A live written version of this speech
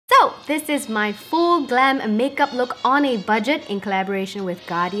This is my full glam makeup look on a budget in collaboration with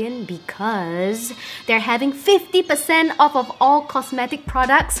Guardian because they're having 50% off of all cosmetic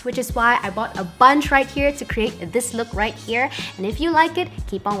products, which is why I bought a bunch right here to create this look right here. And if you like it,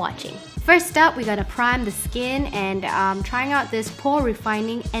 keep on watching. First up, we gotta prime the skin, and I'm trying out this pore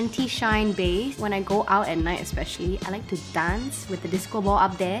refining anti-shine base. When I go out at night especially, I like to dance with the disco ball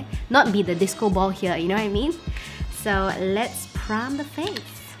up there, not be the disco ball here, you know what I mean? So let's prime the face.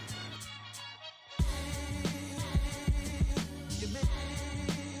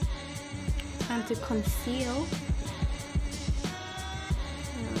 Time to conceal.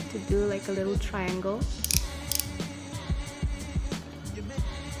 I like to do like a little triangle.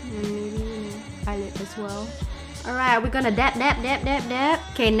 And maybe eyelid as well. Alright, we're gonna dab.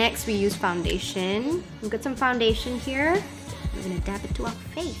 Okay, next we use foundation. We've got some foundation here. We're gonna dab it to our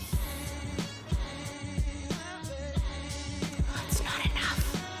face. Oh, it's not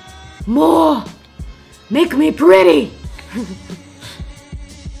enough. More! Make me pretty!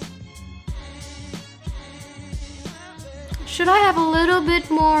 Should I have a little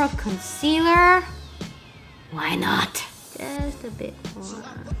bit more of concealer? Why not? Just a bit more.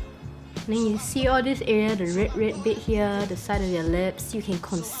 And then you see all this area, the red bit here, the side of your lips, you can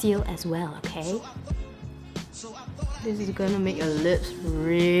conceal as well, okay? This is gonna make your lips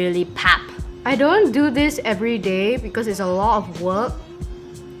really pop. I don't do this every day because it's a lot of work.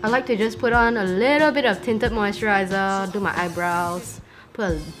 I like to just put on a little bit of tinted moisturizer, do my eyebrows, put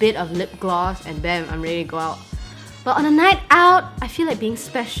a bit of lip gloss, and bam, I'm ready to go out. But on a night out, I feel like being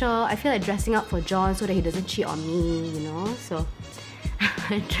special. I feel like dressing up for John so that he doesn't cheat on me, you know? So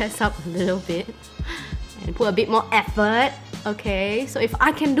I dress up a little bit and put a bit more effort. Okay, so if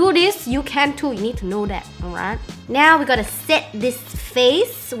I can do this, you can too. You need to know that, alright? Now we gotta set this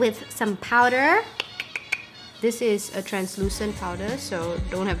face with some powder. This is a translucent powder, so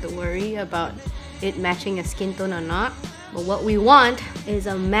don't have to worry about it matching your skin tone or not. But what we want is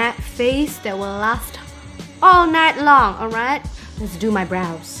a matte face that will last all night long, alright? Let's do my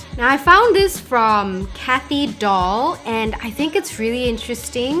brows. Now I found this from Kathy Doll and I think it's really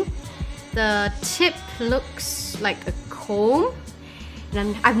interesting. The tip looks like a comb.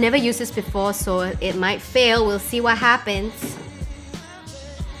 And I've never used this before, so it might fail. We'll see what happens.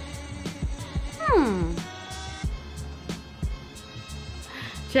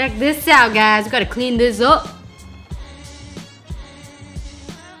 Check this out, guys. We gotta clean this up.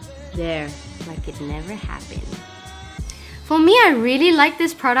 There. Like it never happened. For me, I really like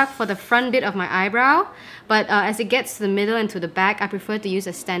this product for the front bit of my eyebrow, but as it gets to the middle and to the back, I prefer to use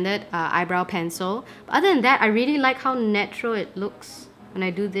a standard eyebrow pencil. But other than that, I really like how natural it looks when I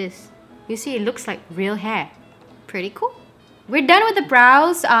do this. You see, it looks like real hair. Pretty cool. We're done with the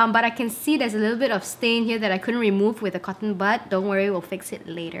brows, but I can see there's a little bit of stain here that I couldn't remove with a cotton bud. Don't worry, we'll fix it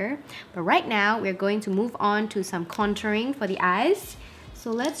later. But right now, we're going to move on to some contouring for the eyes. So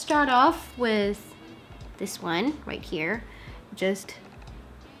let's start off with this one right here. Just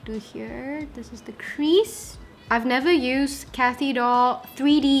do here. This is the crease. I've never used Kathy Doll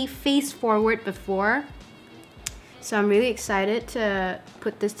 3D Face Forward before, so I'm really excited to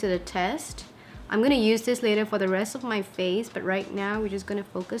put this to the test. I'm gonna use this later for the rest of my face, but right now we're just gonna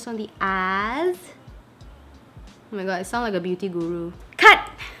focus on the eyes. Oh my god, I sound like a beauty guru.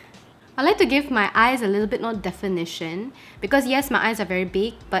 Cut! I like to give my eyes a little bit more definition because yes, my eyes are very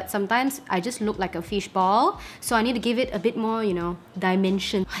big, but sometimes I just look like a fishball, so I need to give it a bit more, you know,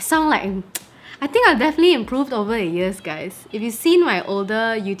 dimension. I sound like... I think I've definitely improved over the years, guys. If you've seen my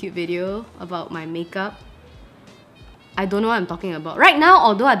older YouTube video about my makeup, I don't know what I'm talking about. Right now,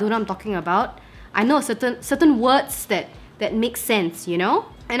 although I don't know what I'm talking about, I know certain words that make sense, you know?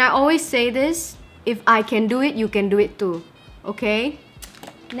 And I always say this, if I can do it, you can do it too, okay?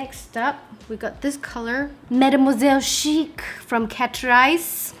 Next up, we got this color, Mademoiselle Chic from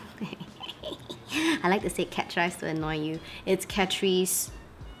Catrice. I like to say Catrice to annoy you. It's Catrice.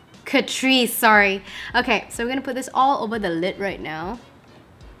 Catrice, sorry. Okay, so we're gonna put this all over the lid right now.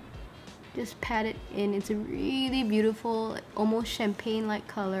 Just pat it in. It's a really beautiful, almost champagne-like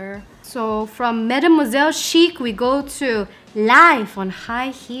color. So from Mademoiselle Chic, we go to Life on High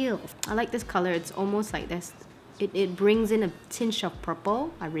Heels. I like this color. It's almost like this. It brings in a tinge of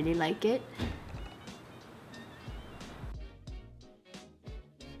purple. I really like it.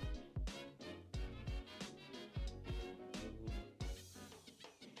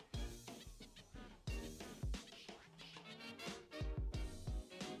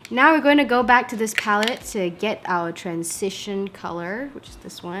 Now we're going to go back to this palette to get our transition color, which is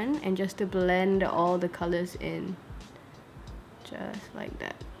this one, and just to blend all the colors in. Just like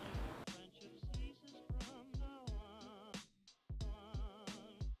that.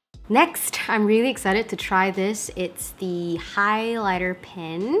 Next, I'm really excited to try this. It's the highlighter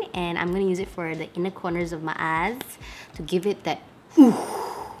pen, and I'm gonna use it for the inner corners of my eyes to give it that ooh.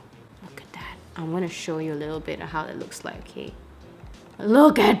 Look at that. I'm gonna show you a little bit of how it looks like, okay?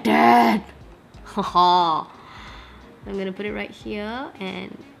 Look at that! Haha! I'm gonna put it right here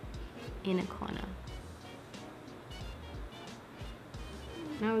and inner corner.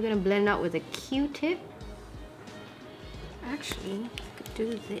 Now we're gonna blend out with a Q-tip. Actually, I could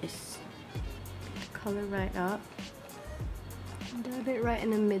do this. Color right up. Dab it right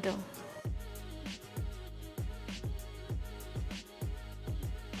in the middle.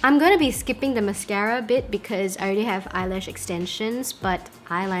 I'm gonna be skipping the mascara a bit because I already have eyelash extensions, but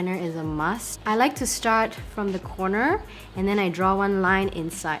eyeliner is a must. I like to start from the corner and then I draw one line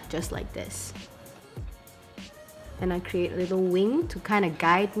inside, just like this. And I create a little wing to kind of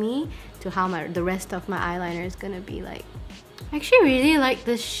guide me to how the rest of my eyeliner is gonna be like. I actually really like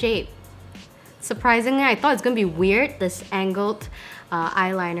this shape. Surprisingly, I thought it's gonna be weird, this angled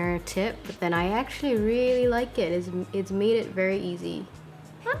eyeliner tip, but then I actually really like it. It's made it very easy.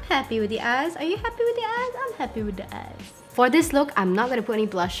 I'm happy with the eyes. Are you happy with the eyes? I'm happy with the eyes. For this look, I'm not gonna put any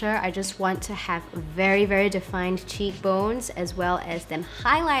blusher. I just want to have very, very defined cheekbones as well as them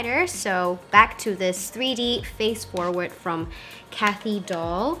highlighters. So back to this 3D face forward from Kathy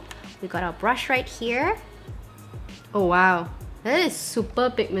Doll. We got our brush right here. Oh wow, that is super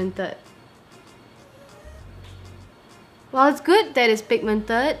pigmented. While it's good that it's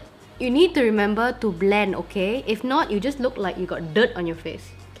pigmented, you need to remember to blend, okay? If not, you just look like you got dirt on your face.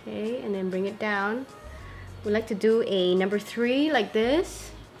 Okay, and then bring it down. We like to do a number 3 like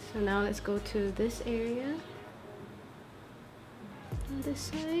this. So now let's go to this area. On this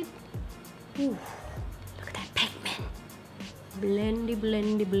side. Ooh, look at that pigment. Blendy,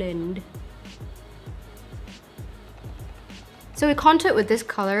 blendy, blend. So we contoured with this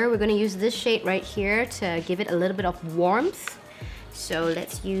color. We're gonna use this shade right here to give it a little bit of warmth. So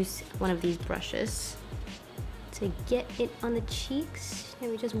let's use one of these brushes to get it on the cheeks. And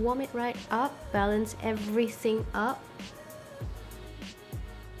we just warm it right up, balance everything up.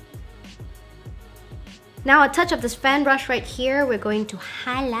 Now a touch of this fan brush right here, we're going to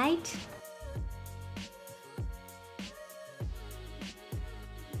highlight.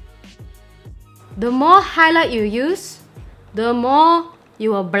 The more highlight you use, the more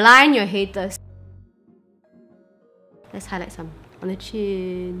you will blind your haters. Let's highlight some on the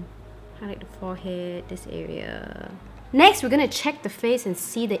chin, highlight the forehead, this area. Next, we're gonna check the face and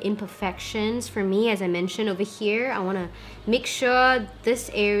see the imperfections. For me, as I mentioned over here, I wanna make sure this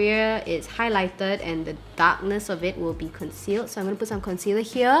area is highlighted and the darkness of it will be concealed. So I'm gonna put some concealer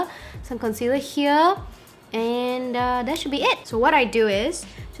here, and that should be it. So what I do is,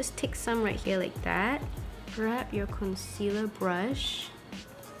 just take some right here like that. Grab your concealer brush,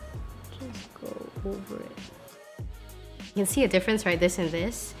 just go over it. You can see a difference, right? This and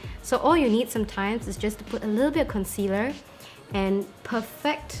this. So all you need sometimes is just to put a little bit of concealer and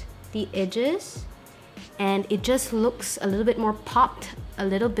perfect the edges, and it just looks a little bit more popped, a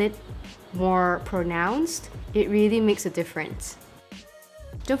little bit more pronounced. It really makes a difference.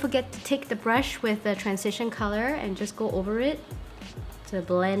 Don't forget to take the brush with the transition color and just go over it to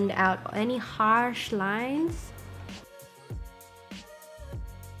blend out any harsh lines.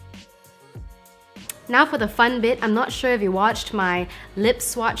 Now for the fun bit, I'm not sure if you watched my lip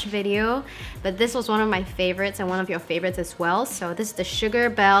swatch video, but this was one of my favorites and one of your favorites as well. So this is the Sugar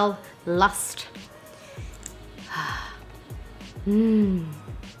Belle Lust.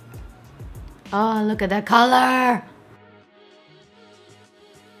 Oh, look at that color!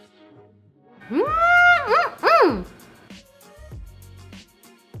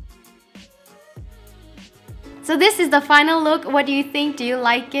 So this is the final look. What do you think? Do you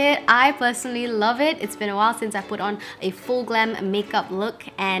like it? I personally love it. It's been a while since I put on a full glam makeup look,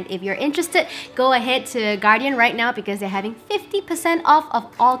 and if you're interested, go ahead to Guardian right now because they're having 50% off of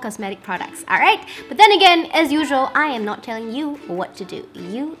all cosmetic products. Alright? But then again, as usual, I am not telling you what to do.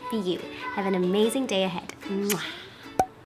 You be you. Have an amazing day ahead. Mwah.